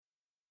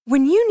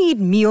When you need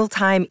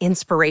mealtime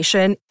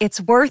inspiration,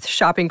 it's worth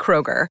shopping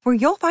Kroger, where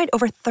you'll find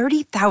over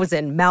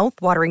 30,000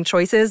 mouth-watering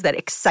choices that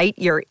excite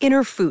your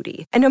inner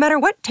foodie. And no matter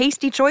what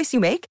tasty choice you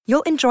make,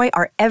 you'll enjoy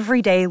our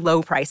everyday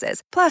low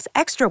prices, plus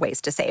extra ways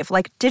to save,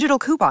 like digital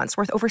coupons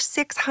worth over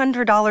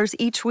 $600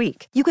 each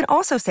week. You can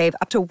also save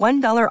up to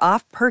 $1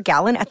 off per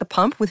gallon at the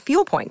pump with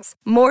fuel points.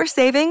 More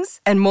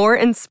savings and more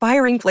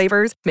inspiring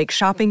flavors make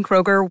shopping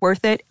Kroger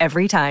worth it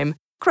every time.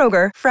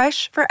 Kroger,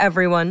 fresh for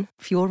everyone.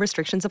 Fuel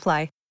restrictions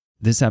apply.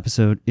 This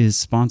episode is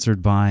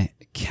sponsored by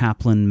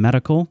Kaplan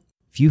Medical.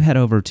 If you head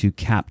over to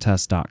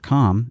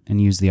kaptest.com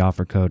and use the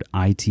offer code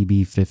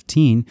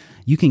ITB15,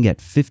 you can get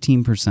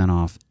 15%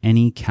 off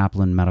any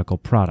Kaplan Medical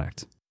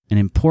product. And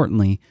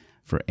importantly,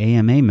 for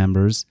AMA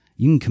members,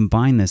 you can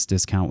combine this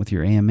discount with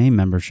your AMA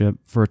membership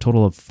for a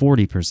total of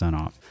 40%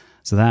 off.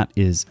 So that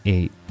is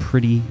a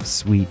pretty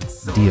sweet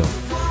deal.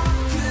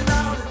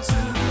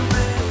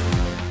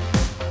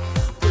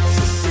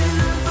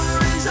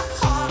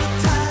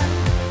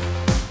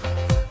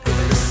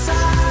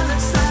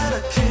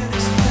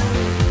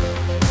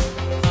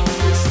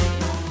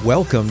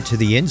 Welcome to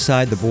the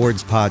Inside the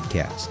Boards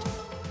podcast,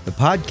 the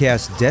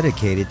podcast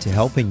dedicated to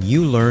helping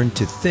you learn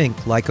to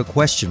think like a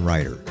question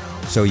writer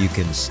so you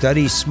can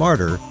study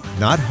smarter,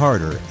 not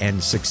harder,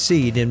 and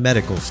succeed in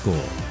medical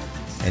school.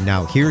 And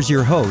now here's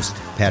your host,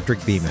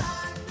 Patrick Beeman.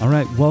 All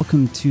right,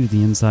 welcome to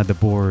the Inside the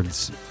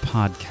Boards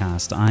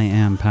podcast. I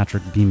am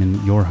Patrick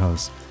Beeman, your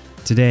host.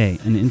 Today,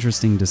 an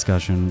interesting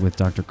discussion with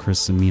Dr.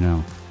 Chris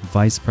Cimino,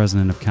 Vice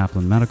President of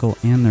Kaplan Medical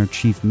and their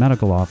Chief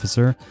Medical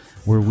Officer,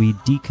 where we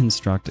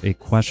deconstruct a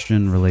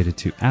question related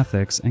to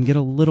ethics and get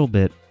a little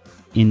bit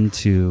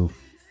into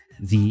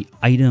the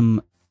item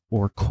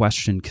or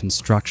question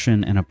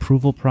construction and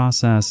approval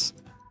process,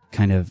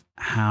 kind of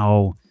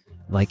how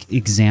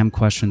exam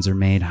questions are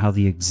made, how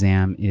the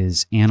exam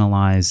is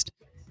analyzed.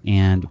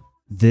 And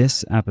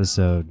this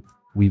episode,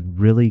 we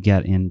really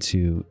get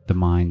into the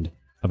mind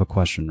of a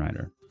question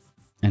writer.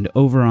 And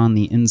over on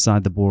the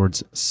Inside the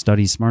Boards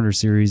Study Smarter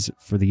series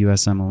for the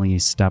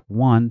USMLE Step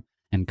 1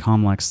 and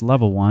COMLEX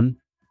Level 1,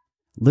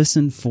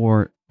 listen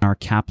for our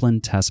Kaplan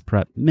Test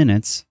Prep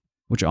Minutes,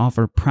 which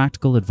offer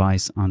practical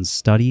advice on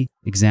study,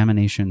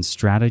 examination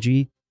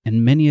strategy,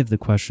 and many of the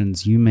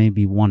questions you may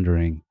be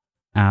wondering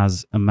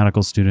as a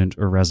medical student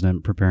or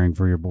resident preparing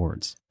for your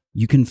boards.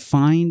 You can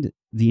find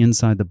the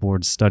Inside the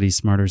Boards Study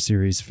Smarter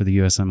series for the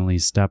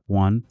USMLE Step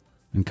 1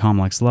 and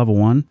COMLEX Level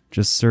 1.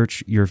 Just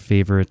search your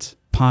favorite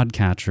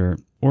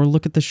podcatcher or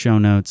look at the show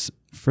notes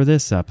for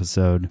this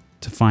episode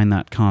to find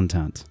that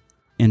content.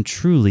 And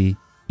truly,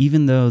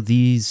 even though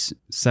these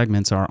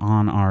segments are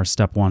on our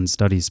Step 1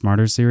 Study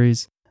Smarter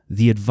series,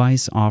 the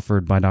advice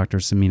offered by Dr.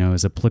 Cimino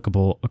is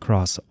applicable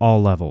across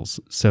all levels,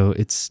 so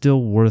it's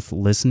still worth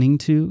listening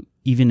to,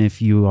 even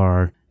if you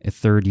are a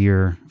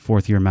third-year,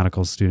 fourth-year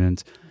medical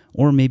student,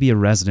 or maybe a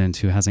resident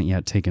who hasn't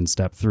yet taken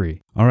Step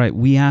 3. All right,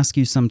 we ask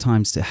you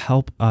sometimes to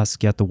help us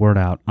get the word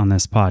out on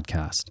this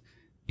podcast.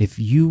 If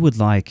you would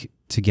like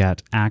to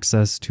get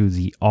access to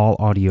the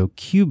all-audio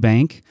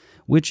QBank,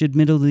 which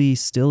admittedly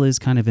still is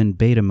kind of in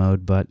beta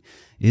mode, but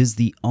is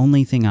the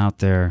only thing out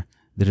there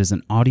that is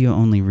an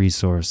audio-only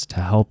resource to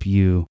help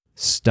you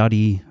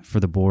study for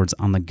the boards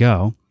on the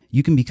go,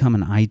 you can become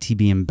an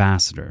ITB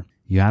ambassador.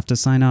 You have to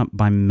sign up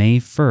by May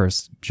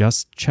 1st.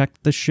 Just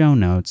check the show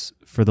notes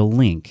for the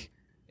link.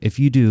 If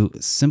you do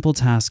a simple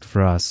task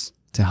for us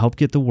to help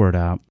get the word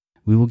out,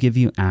 we will give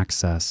you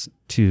access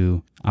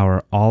to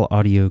our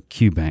all-audio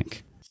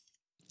QBank.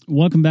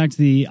 Welcome back to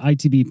the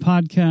ITB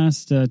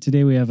podcast.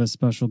 Today we have a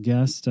special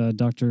guest,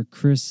 Dr.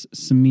 Chris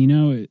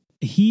Cimino.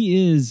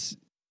 He is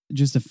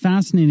just a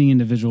fascinating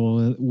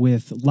individual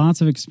with lots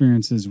of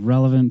experiences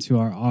relevant to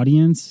our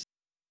audience.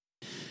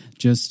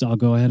 I'll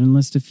go ahead and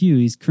list a few.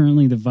 He's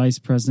currently the Vice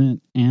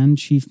President and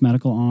Chief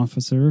Medical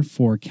Officer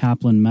for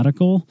Kaplan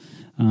Medical.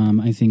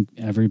 I think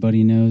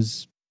everybody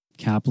knows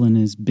Kaplan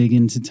is big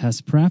into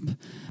test prep.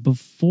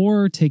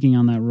 Before taking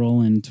on that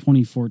role in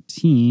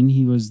 2014,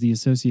 he was the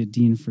Associate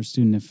Dean for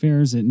Student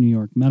Affairs at New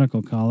York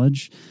Medical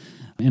College,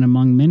 and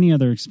among many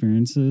other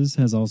experiences,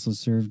 has also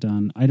served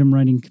on item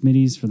writing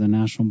committees for the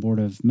National Board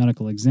of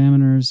Medical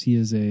Examiners. He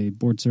is a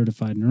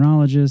board-certified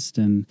neurologist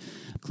and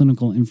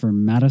clinical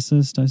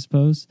informaticist, I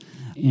suppose.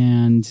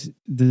 And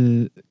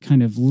the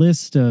kind of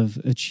list of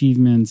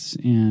achievements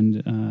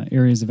and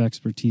areas of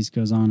expertise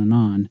goes on and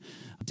on.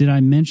 Did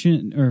I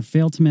mention or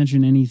fail to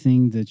mention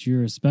anything that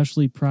you're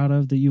especially proud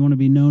of that you want to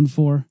be known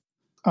for?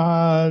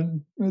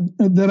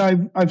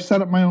 That I've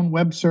set up my own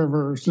web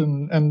servers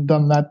and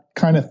done that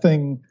kind of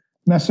thing,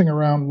 messing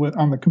around with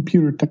on the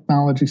computer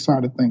technology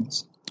side of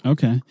things.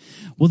 Okay.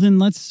 Well, then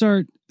let's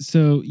start.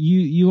 So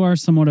you are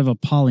somewhat of a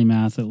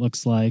polymath, it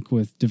looks like,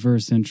 with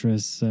diverse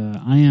interests.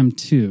 I am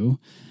too.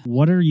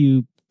 What are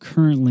you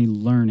currently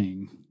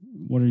learning?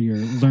 What are your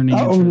learning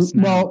interests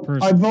now?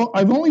 Well,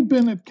 I've only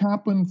been at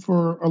Kaplan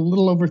for a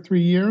little over 3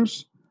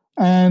 years,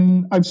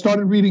 and I've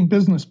started reading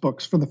business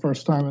books for the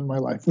first time in my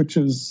life,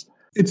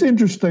 it's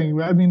interesting.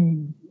 I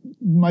mean,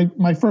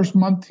 my first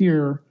month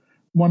here,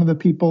 one of the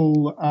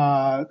people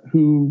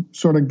who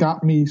sort of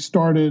got me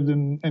started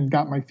and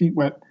got my feet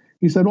wet,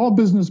 he said, all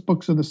business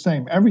books are the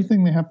same.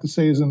 Everything they have to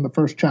say is in the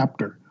first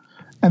chapter.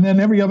 And then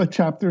every other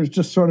chapter is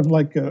just sort of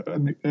like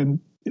an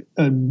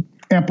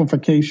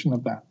amplification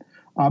of that.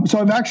 So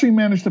I've actually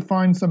managed to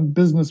find some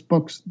business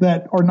books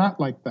that are not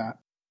like that.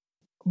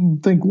 I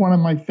think one of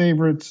my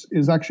favorites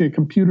is actually a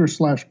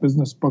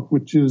computer/business book,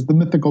 which is The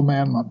Mythical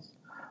Man Month,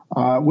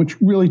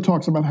 which really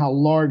talks about how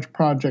large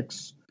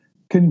projects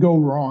can go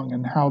wrong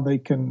and how they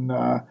can,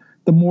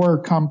 the more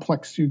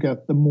complex you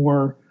get, the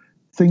more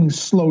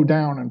things slow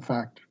down, in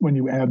fact, when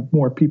you add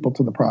more people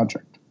to the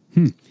project.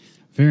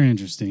 Very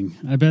interesting.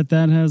 I bet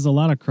that has a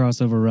lot of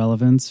crossover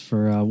relevance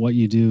for what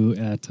you do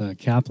at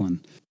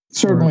Kaplan.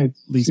 Certainly. At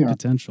least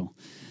potential.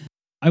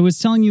 I was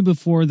telling you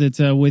before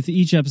that with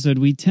each episode,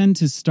 we tend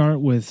to start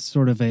with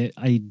sort of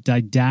a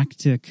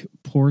didactic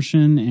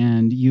portion,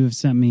 and you have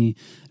sent me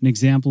an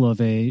example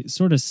of a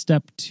sort of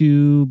step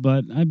 2,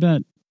 but I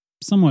bet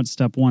somewhat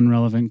step 1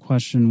 relevant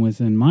question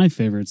within my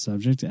favorite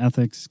subject,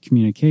 ethics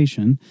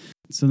communication.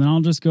 So then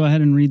I'll just go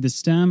ahead and read the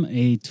stem.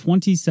 A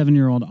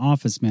 27-year-old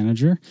office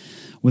manager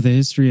with a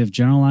history of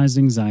generalized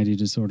anxiety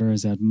disorder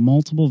has had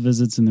multiple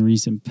visits in the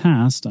recent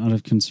past out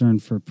of concern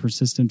for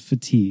persistent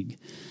fatigue.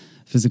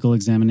 Physical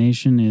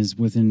examination is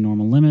within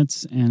normal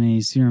limits, and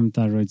a serum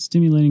thyroid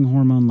stimulating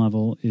hormone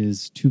level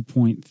is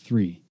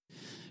 2.3.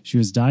 She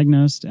was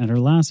diagnosed at her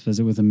last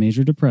visit with a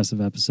major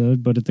depressive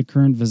episode, but at the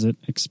current visit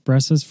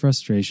expresses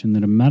frustration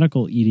that a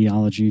medical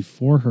etiology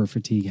for her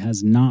fatigue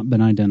has not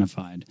been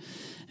identified,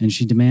 and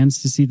she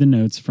demands to see the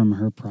notes from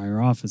her prior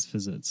office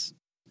visits.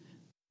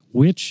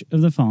 Which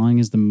of the following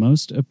is the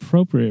most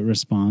appropriate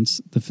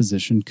response the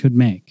physician could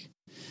make?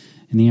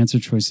 And the answer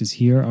choices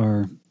here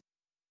are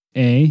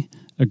A,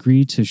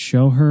 agree to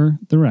show her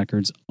the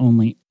records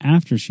only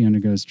after she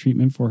undergoes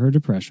treatment for her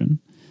depression.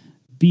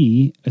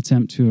 B,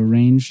 attempt to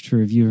arrange to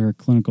review her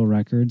clinical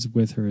records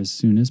with her as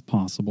soon as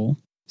possible.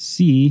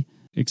 C,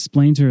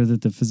 explain to her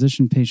that the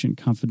physician-patient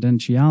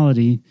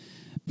confidentiality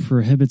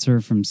prohibits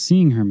her from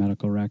seeing her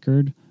medical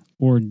record.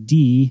 Or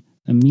D,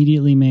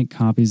 immediately make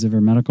copies of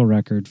her medical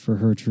record for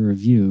her to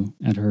review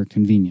at her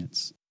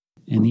convenience.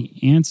 And the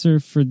answer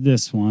for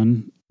this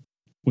one,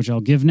 which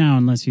I'll give now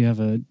unless you have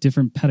a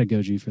different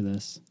pedagogy for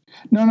this.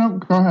 No,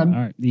 go ahead. All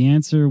right. The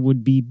answer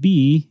would be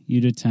B.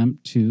 You'd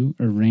attempt to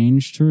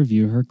arrange to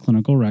review her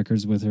clinical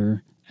records with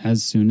her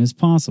as soon as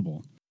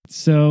possible.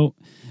 So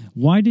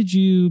why did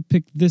you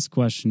pick this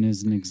question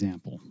as an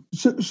example?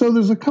 So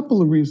there's a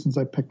couple of reasons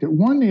I picked it.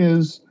 One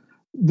is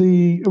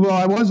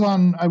I was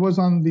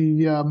on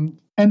the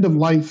end of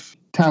life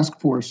task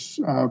force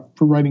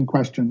for writing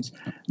questions,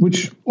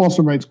 which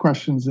also writes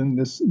questions in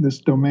this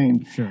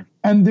domain. Sure.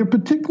 And they're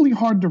particularly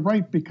hard to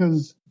write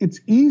because it's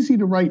easy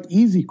to write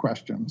easy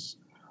questions,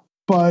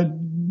 but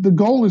the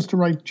goal is to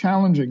write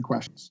challenging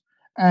questions.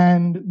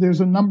 And there's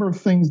a number of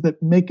things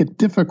that make it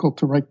difficult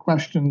to write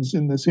questions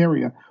in this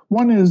area.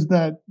 One is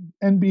that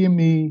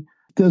NBME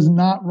does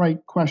not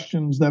write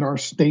questions that are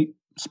state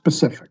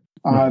specific.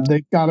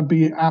 They've got to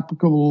be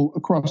applicable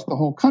across the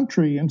whole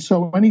country. And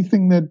so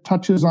anything that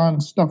touches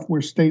on stuff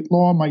where state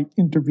law might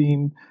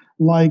intervene,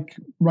 like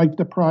right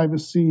to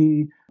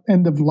privacy,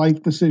 end of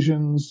life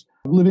decisions,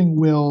 living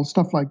will,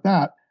 stuff like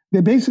that,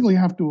 they basically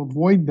have to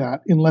avoid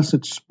that unless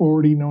it's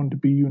already known to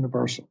be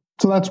universal.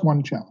 So that's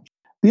one challenge.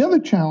 The other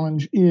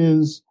challenge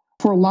is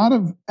for a lot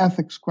of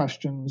ethics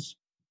questions,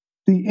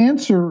 the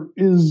answer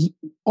is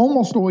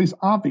almost always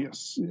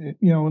obvious,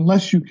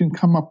 unless you can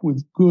come up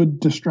with good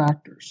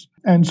distractors.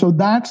 And so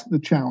that's the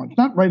challenge,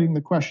 not writing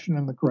the question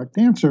and the correct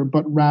answer,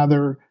 but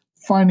rather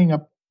finding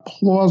up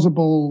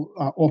plausible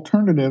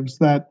alternatives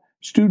that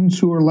students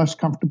who are less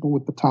comfortable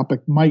with the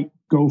topic might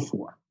go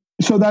for.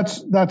 So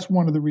that's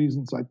one of the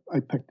reasons I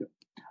picked it.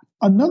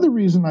 Another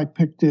reason I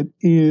picked it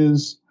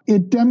is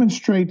it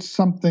demonstrates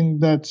something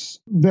that's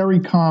very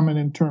common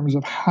in terms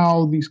of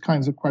how these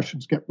kinds of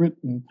questions get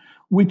written,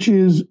 which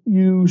is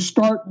you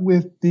start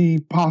with the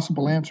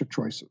possible answer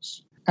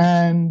choices.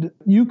 And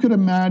you could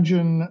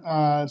imagine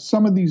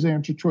some of these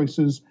answer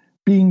choices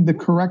being the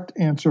correct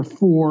answer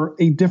for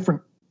a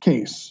different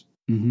case.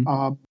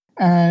 Mm-hmm.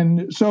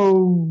 And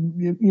so,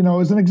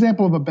 as an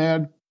example of a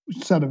bad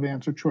set of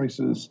answer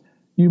choices,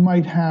 you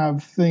might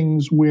have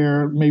things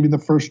where maybe the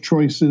first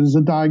choice is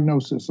a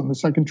diagnosis and the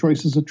second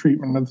choice is a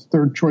treatment and the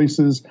third choice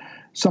is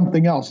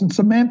something else. And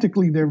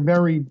semantically, they're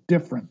very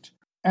different.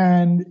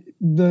 And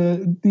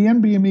the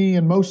NBME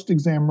and most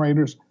exam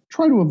writers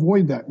try to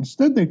avoid that.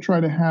 Instead, they try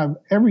to have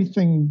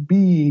everything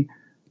be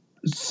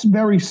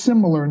very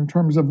similar in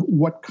terms of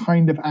what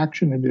kind of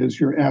action it is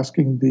you're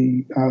asking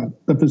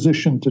the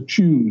physician to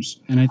choose.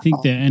 And I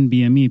think the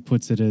NBME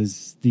puts it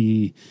as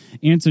the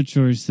answer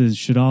choices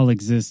should all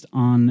exist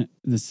on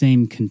the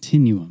same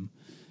continuum.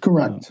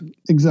 Correct.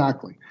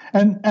 Exactly.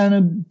 And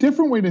a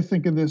different way to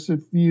think of this,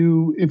 if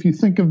you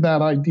think of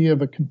that idea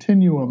of a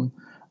continuum,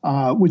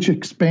 which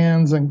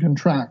expands and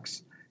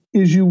contracts,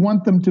 is you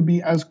want them to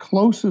be as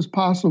close as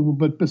possible,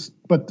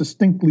 but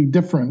distinctly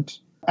different,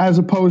 as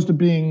opposed to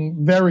being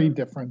very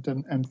different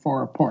and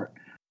far apart.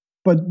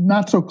 but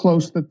not so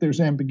close that there's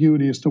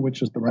ambiguity as to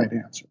which is the right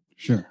answer.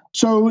 Sure.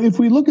 So if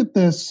we look at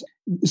this,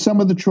 some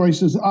of the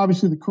choices,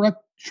 obviously the correct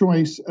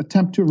choice,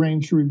 attempt to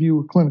arrange to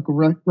review clinical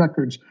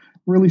records,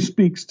 really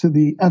speaks to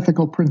the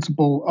ethical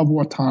principle of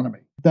autonomy.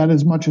 That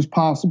as much as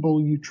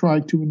possible, you try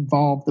to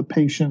involve the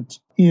patient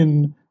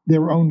in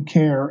their own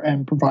care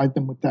and provide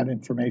them with that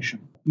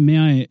information. May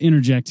I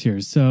interject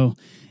here? So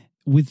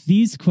with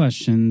these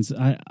questions,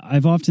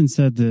 I've often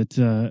said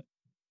that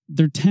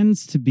there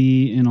tends to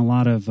be in a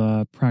lot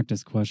of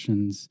practice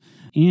questions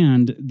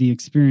and the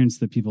experience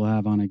that people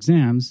have on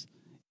exams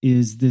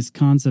is this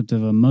concept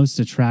of a most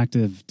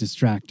attractive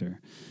distractor,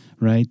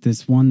 right?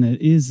 This one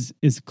that is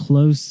as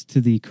close to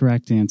the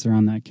correct answer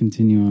on that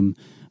continuum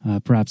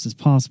perhaps as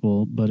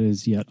possible, but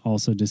is yet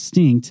also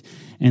distinct.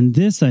 And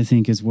this, I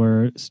think, is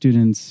where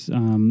students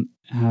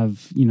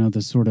have,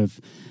 the sort of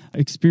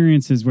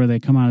experiences where they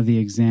come out of the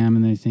exam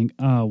and they think,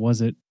 oh,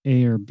 was it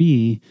A or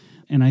B?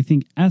 And I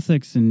think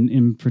ethics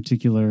in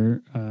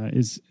particular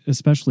is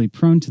especially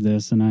prone to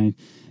this. And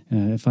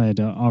if I had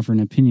to offer an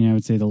opinion, I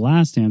would say the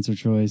last answer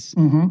choice,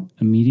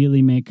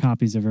 immediately make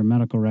copies of her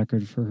medical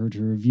record for her to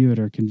review at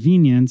her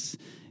convenience,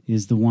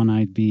 is the one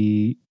I'd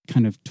be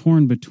kind of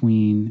torn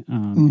between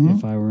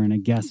if I were in a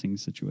guessing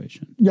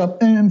situation. Yep.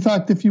 And in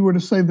fact, if you were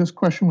to say this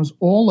question was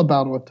all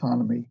about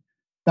autonomy,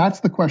 that's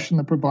the question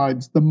that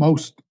provides the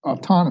most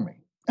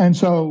autonomy. And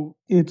so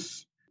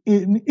it's,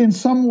 in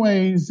some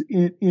ways,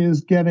 it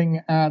is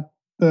getting at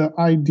the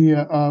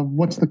idea of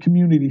what's the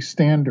community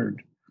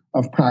standard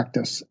of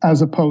practice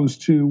as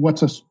opposed to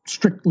what's a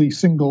strictly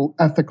single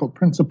ethical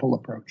principle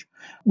approach.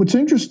 What's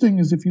interesting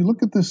is if you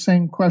look at the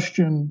same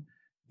question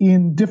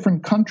in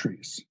different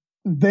countries,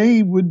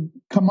 they would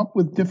come up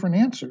with different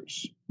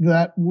answers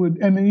that would,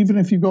 and even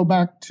if you go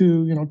back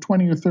to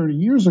 20 or 30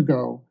 years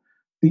ago,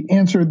 the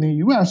answer in the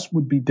US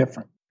would be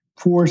different.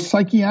 For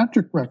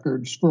psychiatric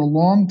records, for a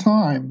long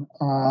time,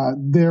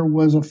 there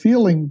was a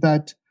feeling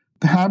that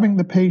having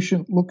the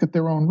patient look at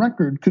their own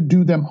record could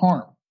do them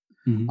harm,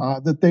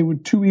 that they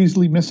would too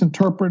easily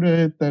misinterpret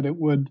it, that it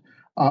would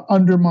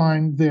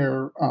undermine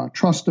their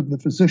trust of the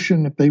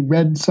physician if they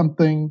read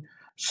something.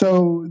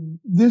 So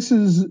this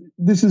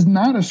is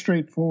not as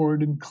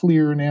straightforward and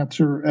clear an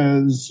answer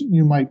as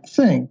you might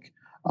think.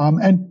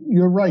 And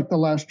you're right, the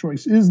last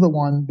choice is the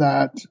one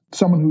that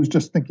someone who's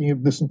just thinking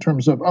of this in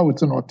terms of, oh,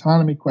 it's an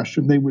autonomy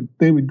question, they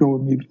would go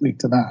immediately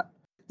to that.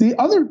 The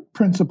other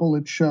principle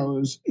it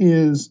shows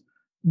is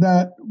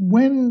that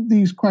when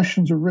these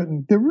questions are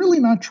written, they're really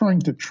not trying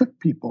to trick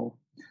people.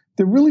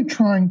 They're really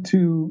trying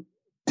to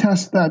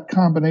test that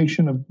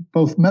combination of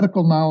both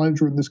medical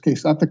knowledge, or in this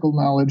case, ethical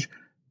knowledge,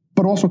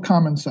 but also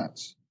common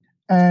sense.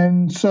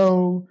 And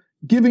so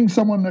giving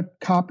someone a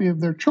copy of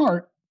their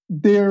chart,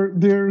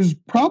 there's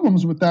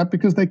problems with that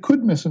because they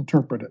could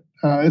misinterpret it,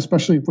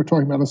 especially if we're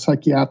talking about a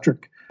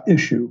psychiatric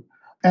issue.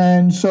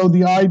 And so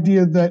the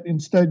idea that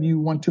instead you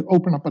want to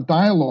open up a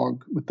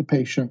dialogue with the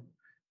patient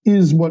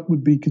is what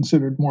would be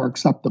considered more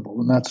acceptable.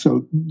 And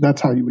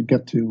that's how you would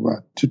get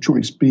to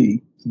choice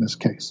B in this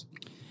case.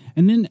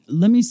 And then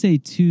let me say,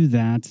 too,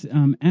 that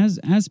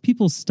as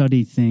people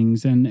study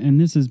things, and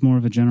this is more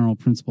of a general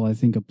principle, I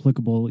think,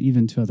 applicable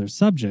even to other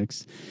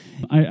subjects,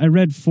 I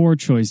read 4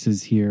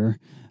 choices here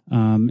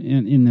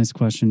in this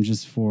question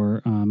just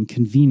for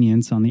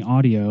convenience on the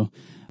audio.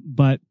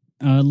 But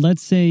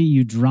let's say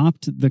you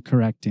dropped the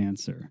correct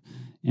answer,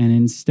 and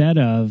instead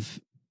of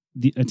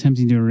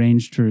attempting to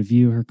arrange to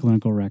review her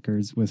clinical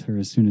records with her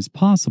as soon as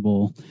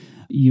possible,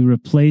 you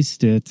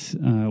replaced it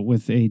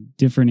with a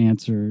different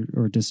answer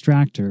or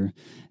distractor,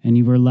 and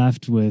you were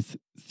left with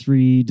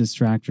 3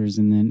 distractors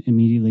and then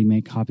immediately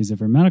make copies of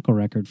her medical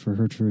record for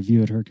her to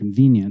review at her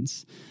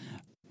convenience.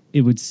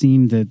 It would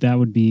seem that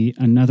would be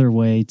another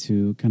way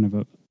to kind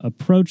of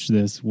approach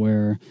this,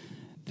 where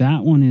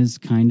that one is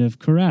kind of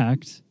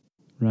correct,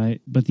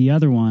 right? But the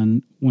other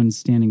one, when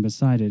standing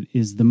beside it,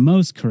 is the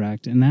most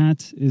correct. And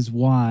that is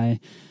why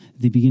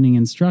the beginning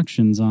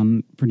instructions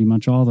on pretty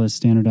much all the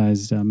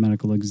standardized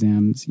medical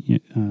exams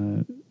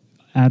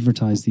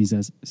advertise these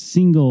as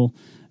single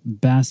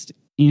best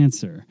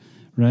answer,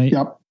 right?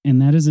 Yep.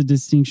 And that is a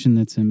distinction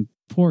that's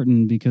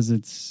important because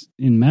it's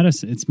in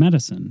medicine. It's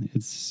medicine.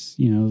 It's,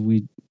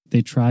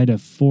 they try to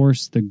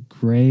force the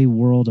gray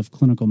world of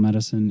clinical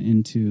medicine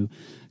into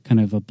kind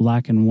of a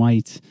black and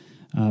white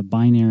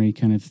binary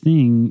kind of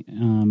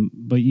thing,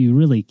 but you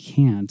really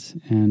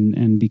can't.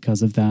 And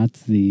because of that,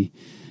 the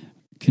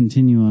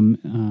continuum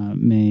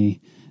may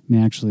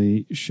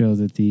actually show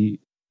that the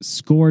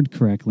scored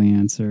correctly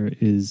answer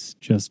is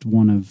just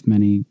one of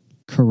many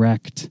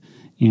correct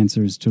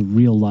answers to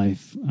real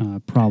life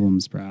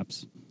problems,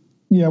 perhaps.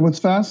 Yeah, what's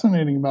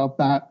fascinating about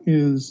that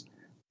is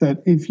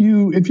that if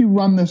you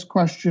run this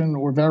question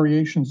or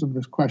variations of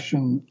this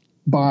question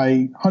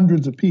by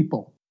hundreds of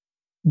people,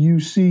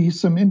 you see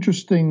some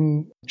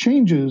interesting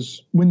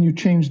changes when you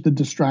change the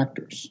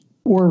distractors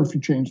or if you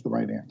change the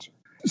right answer.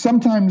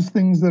 Sometimes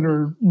things that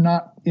are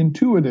not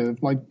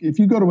intuitive, like if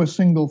you go to a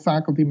single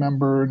faculty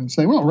member and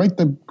say, well, write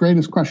the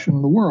greatest question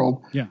in the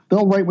world,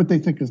 they'll write what they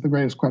think is the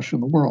greatest question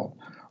in the world.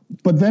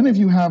 But then if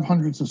you have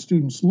hundreds of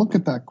students look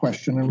at that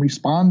question and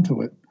respond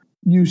to it,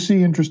 you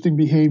see interesting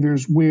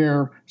behaviors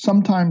where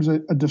sometimes a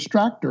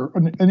distractor,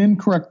 an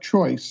incorrect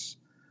choice,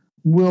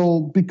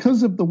 will,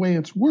 because of the way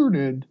it's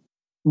worded,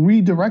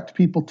 redirect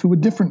people to a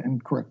different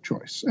incorrect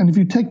choice. And if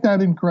you take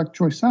that incorrect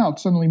choice out,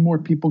 suddenly more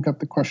people get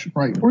the question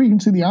right. Or you can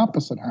see the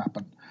opposite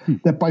happen,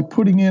 that by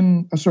putting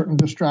in a certain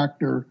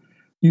distractor,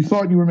 you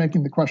thought you were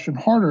making the question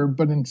harder,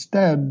 but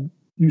instead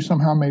you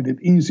somehow made it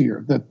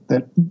easier,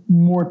 that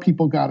more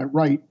people got it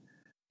right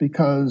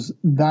because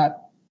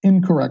that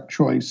incorrect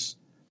choice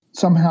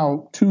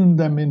somehow tuned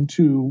them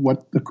into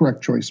what the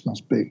correct choice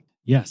must be.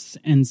 Yes.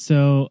 And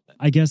so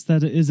I guess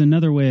that is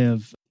another way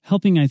of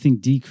helping, I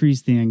think,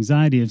 decrease the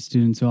anxiety of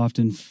students who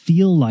often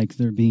feel like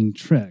they're being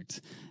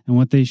tricked. And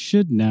what they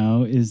should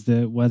know is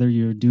that whether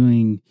you're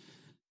doing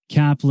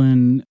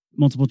Kaplan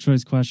multiple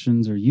choice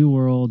questions or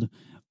UWorld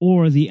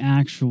or the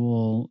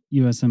actual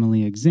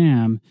USMLE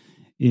exam,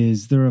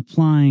 is they're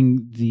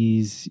applying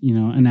these,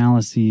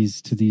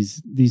 analyses to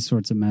these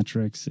sorts of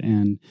metrics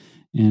and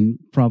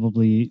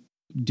probably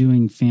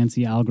doing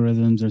fancy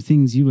algorithms or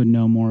things you would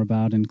know more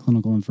about in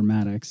clinical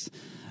informatics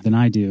than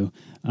I do,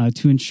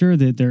 to ensure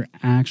that they're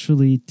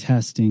actually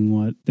testing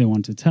what they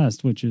want to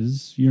test, which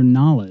is your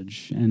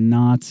knowledge and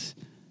not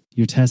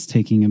your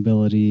test-taking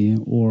ability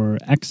or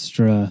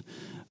extra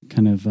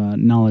kind of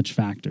knowledge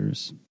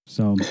factors.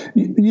 So,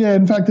 yeah,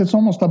 in fact, it's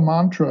almost a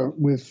mantra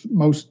with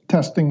most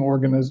testing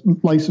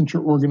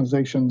licensure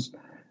organizations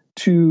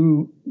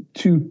to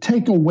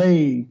take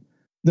away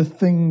the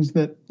things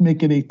that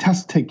make it a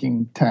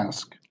test-taking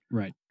task.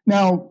 Right.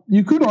 Now,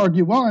 you could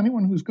argue, well,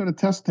 anyone who's good at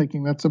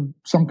test-taking, that's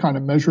some kind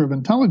of measure of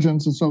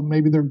intelligence, and so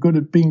maybe they're good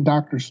at being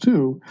doctors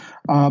too.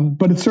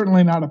 But it's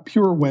certainly not a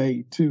pure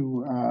way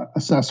to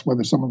assess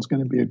whether someone's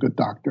going to be a good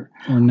doctor.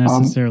 Or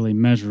necessarily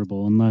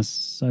measurable,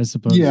 unless, I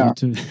suppose, you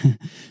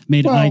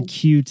made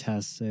IQ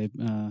tests.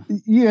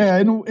 Yeah,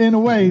 in a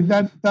way,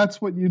 that's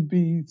what you'd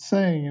be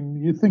saying.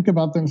 And you think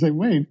about them and say,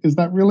 wait, is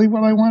that really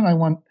what I want? I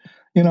want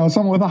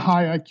someone with a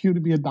high IQ to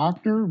be a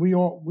doctor. We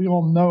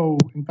all know.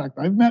 In fact,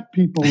 I've met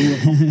people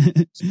who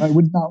I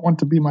would not want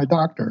to be my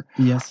doctor.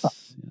 Yes.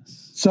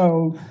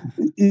 So,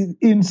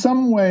 in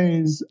some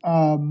ways,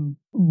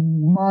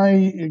 my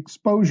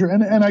exposure,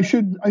 and I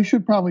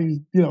should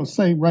probably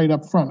say right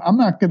up front, I'm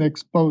not going to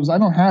expose. I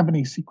don't have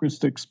any secrets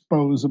to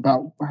expose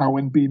about how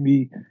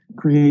NBME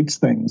creates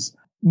things.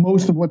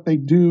 Most of what they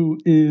do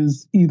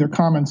is either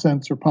common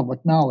sense or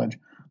public knowledge.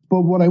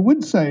 But what I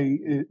would say,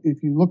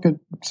 if you look at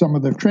some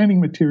of the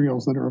training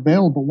materials that are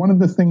available, one of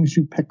the things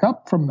you pick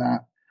up from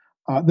that,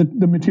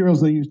 the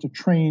materials they use to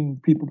train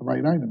people to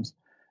write items,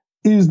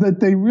 is that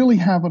they really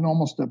have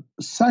almost a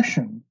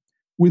obsession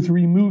with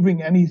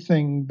removing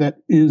anything that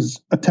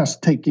is a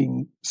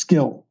test-taking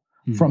skill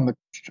from the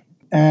question.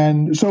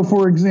 And so,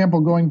 for example,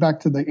 going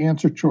back to the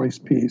answer choice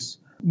piece,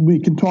 we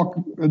can talk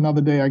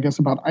another day, I guess,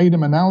 about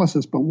item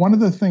analysis. But one of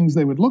the things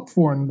they would look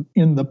for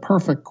in the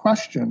perfect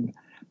question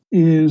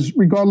is,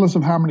 regardless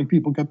of how many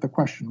people get the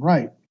question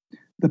right,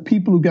 the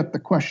people who get the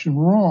question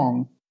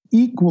wrong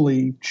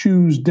equally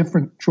choose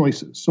different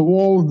choices. So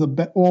all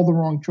the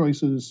wrong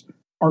choices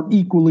are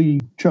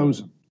equally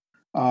chosen.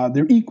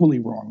 They're equally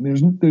wrong.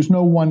 There's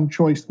no one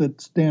choice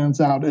that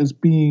stands out as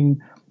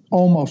being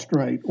almost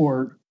right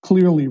or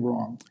clearly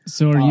wrong.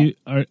 So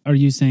are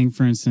you saying,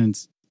 for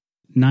instance,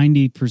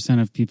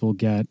 90% of people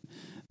get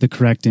the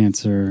correct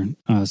answer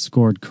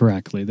scored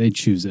correctly? They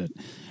choose it,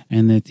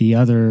 and that the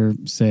other,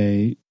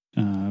 say,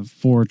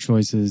 4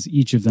 choices,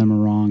 each of them are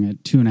wrong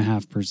at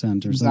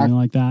 2.5% or something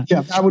like that?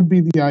 Yeah, that would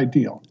be the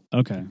ideal.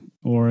 Okay.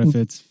 Or if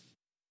it's,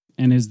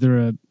 and is there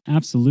a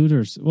absolute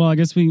or, well, I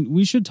guess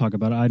we should talk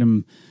about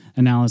item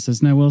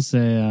analysis. And I will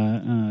say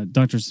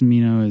Dr.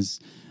 Cimino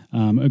has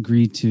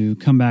agreed to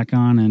come back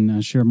on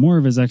and share more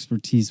of his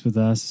expertise with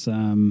us.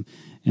 And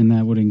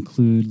that would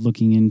include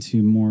looking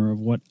into more of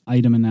what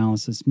item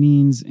analysis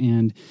means.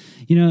 And,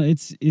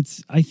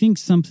 it's I think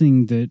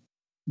something that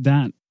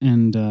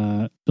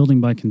and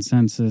building by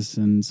consensus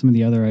and some of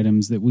the other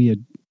items that we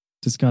had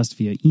discussed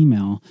via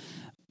email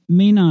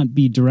may not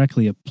be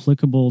directly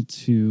applicable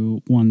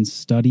to one's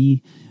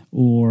study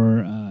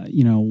or,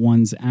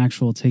 one's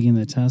actual taking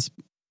the test,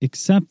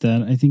 except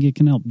that I think it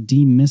can help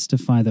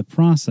demystify the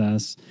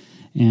process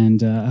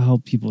and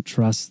help people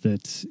trust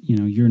that,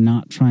 you're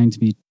not trying to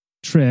be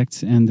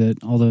tricked, and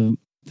that although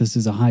this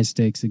is a high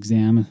stakes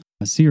exam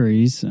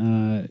series,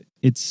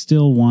 it's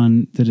still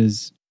one that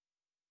is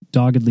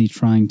doggedly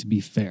trying to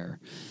be fair.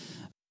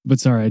 But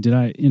sorry, did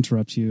I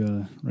interrupt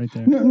you right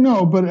there?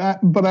 No,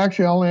 but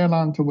actually I'll add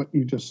on to what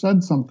you just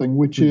said something,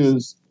 which Please.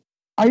 Is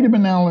item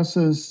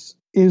analysis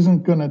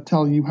isn't going to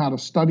tell you how to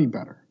study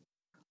better.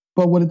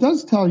 But what it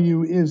does tell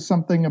you is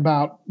something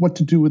about what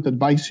to do with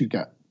advice you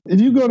get.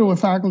 If you go to a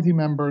faculty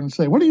member and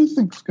say, what do you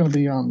think is going to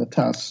be on the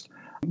test?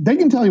 They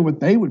can tell you what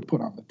they would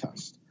put on the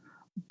test,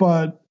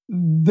 but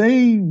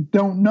they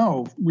don't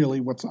know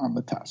really what's on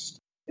the test.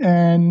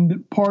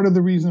 And part of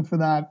the reason for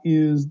that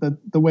is that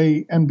the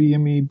way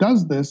NBME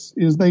does this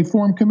is they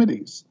form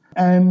committees.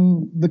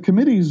 And the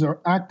committees are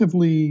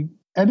actively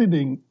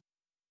editing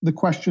the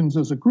questions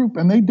as a group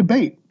and they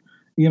debate.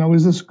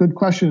 Is this a good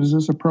question? Is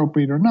this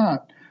appropriate or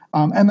not?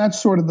 And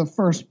that's sort of the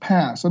first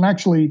pass. And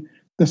actually,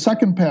 the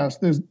second pass,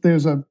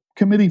 there's a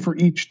committee for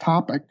each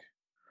topic,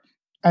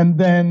 and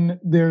then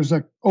there's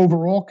an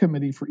overall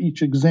committee for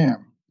each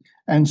exam.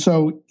 And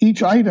so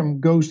each item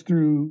goes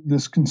through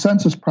this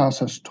consensus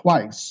process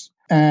twice.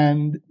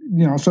 And,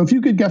 so if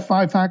you could get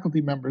 5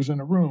 faculty members in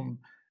a room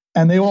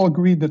and they all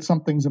agreed that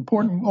something's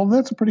important, well,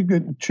 that's a pretty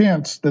good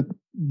chance that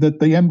the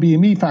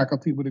MBME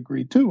faculty would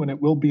agree too, and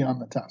it will be on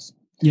the test.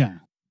 Yeah.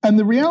 And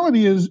the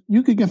reality is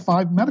you could get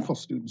 5 medical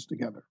students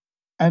together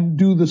and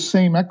do the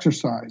same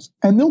exercise,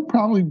 and they'll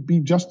probably be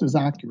just as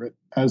accurate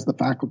as the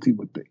faculty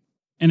would be.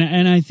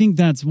 And I think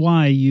that's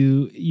why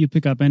you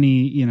pick up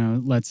any,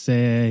 let's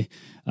say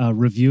a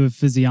review of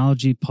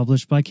physiology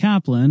published by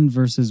Kaplan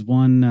versus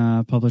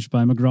one published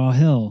by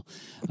McGraw-Hill.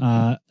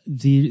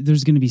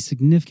 There's going to be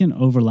significant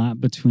overlap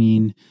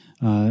between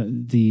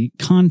the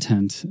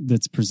content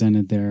that's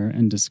presented there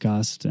and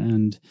discussed,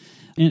 and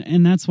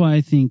that's why I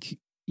think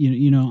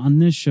on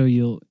this show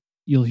you'll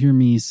hear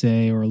me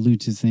say or allude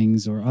to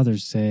things or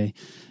others say,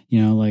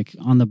 like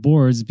on the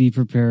boards, be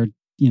prepared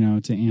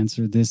to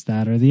answer this,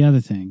 that, or the other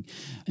thing.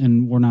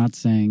 And we're not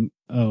saying,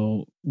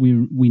 oh,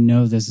 we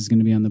know this is going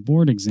to be on the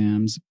board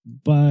exams,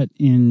 but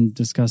in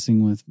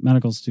discussing with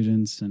medical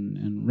students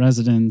and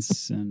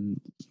residents and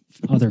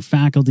other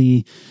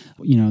faculty,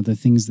 the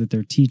things that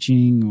they're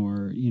teaching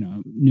or,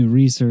 new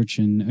research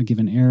in a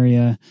given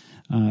area,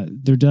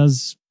 there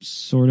does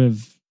sort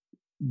of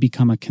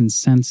become a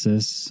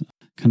consensus,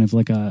 kind of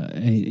like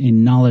a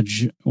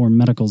knowledge or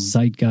medical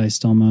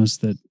zeitgeist almost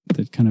that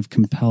kind of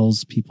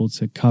compels people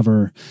to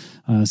cover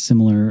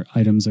similar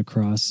items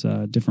across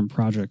different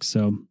projects.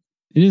 So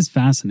it is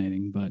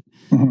fascinating, but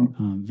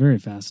very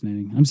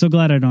fascinating. I'm so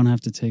glad I don't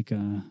have to take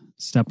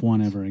step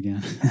 1 ever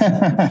again.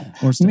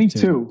 Or step Me 2.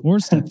 too. Or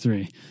step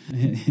 3.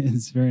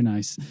 It's very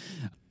nice.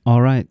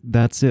 All right,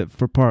 that's it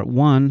for part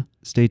 1.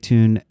 Stay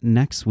tuned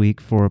next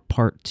week for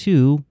part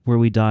 2, where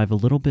we dive a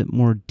little bit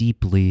more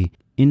deeply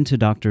into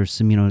Dr.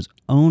 Cimino's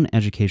own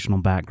educational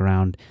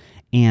background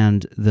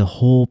and the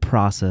whole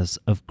process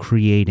of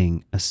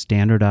creating a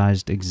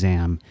standardized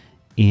exam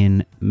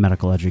in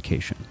medical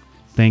education.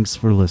 Thanks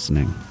for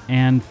listening.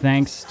 And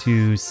thanks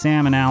to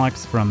Sam and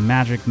Alex from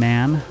Magic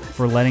Man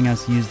for letting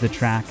us use the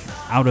track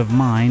Out of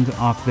Mind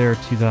off their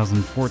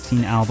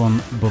 2014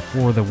 album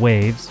Before the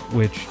Waves,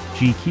 which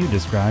GQ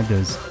described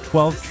as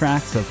 12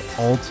 tracks of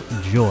alt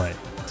joy.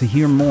 To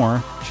hear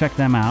more, check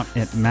them out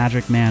at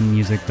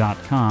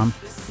magicmanmusic.com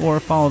or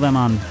follow them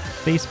on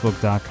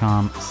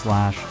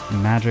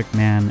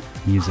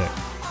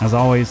facebook.com/magicmanmusic. As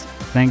always,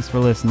 thanks for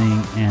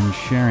listening and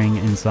sharing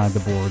Inside the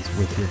Boards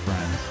with your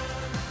friends.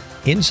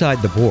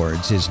 Inside the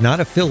Boards is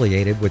not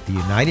affiliated with the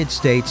United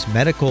States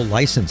Medical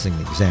Licensing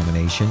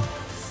Examination,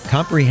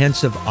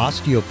 Comprehensive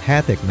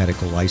Osteopathic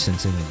Medical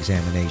Licensing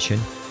Examination,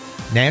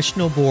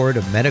 National Board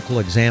of Medical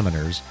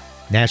Examiners,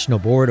 National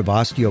Board of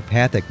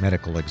Osteopathic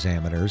Medical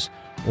Examiners,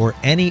 or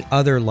any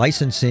other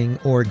licensing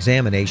or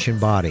examination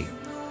body.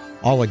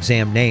 All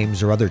exam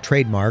names or other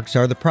trademarks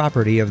are the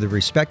property of the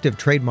respective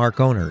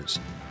trademark owners.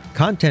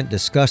 Content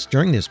discussed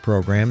during this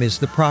program is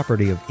the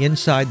property of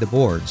Inside the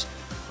Boards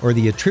or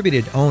the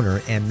attributed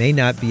owner and may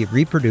not be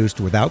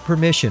reproduced without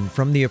permission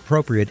from the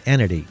appropriate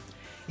entity.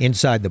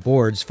 Inside the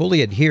Boards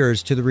fully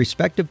adheres to the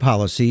respective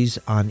policies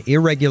on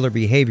irregular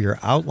behavior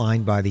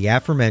outlined by the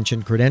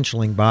aforementioned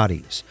credentialing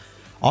bodies.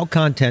 All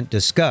content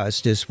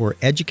discussed is for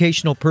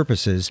educational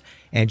purposes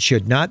and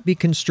should not be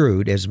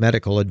construed as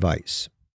medical advice.